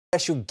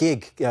Special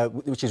gig,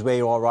 which is where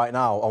you are right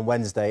now, on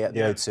Wednesday at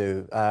the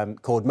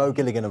O2, called Mo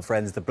Gilligan and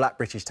Friends, the Black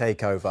British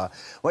Takeover.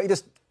 Why don't you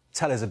just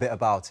tell us a bit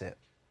about it?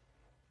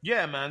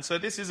 Yeah, man. So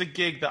this is a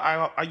gig that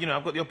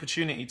I've got the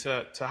opportunity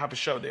to have a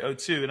show at the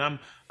O2,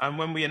 and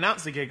when we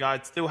announced the gig, I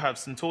still have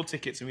some tour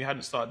tickets, and we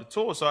hadn't started the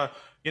tour. So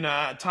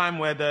at a time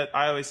where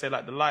I always say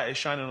like the light is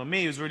shining on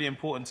me, it was really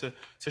important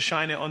to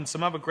shine it on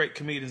some other great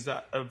comedians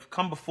that have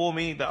come before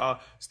me that are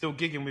still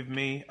gigging with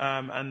me,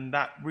 and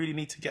that really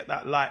need to get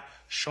that light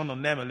shone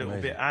on them a little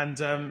bit.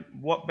 And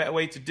what better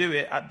way to do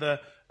it at the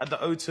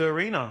O2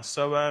 Arena?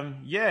 So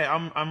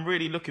I'm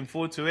really looking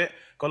forward to it.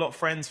 Got a lot of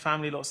friends,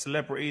 family, a lot of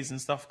celebrities and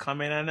stuff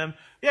coming, and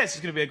it's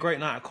just going to be a great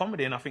night of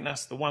comedy. And I think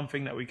that's the one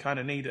thing that we kind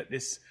of need at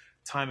this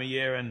time of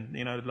year, and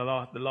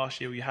the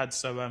last year we had.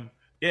 So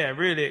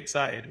really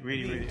excited,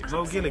 really excited.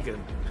 Mo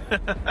Gilligan,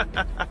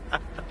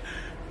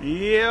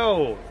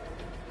 yo.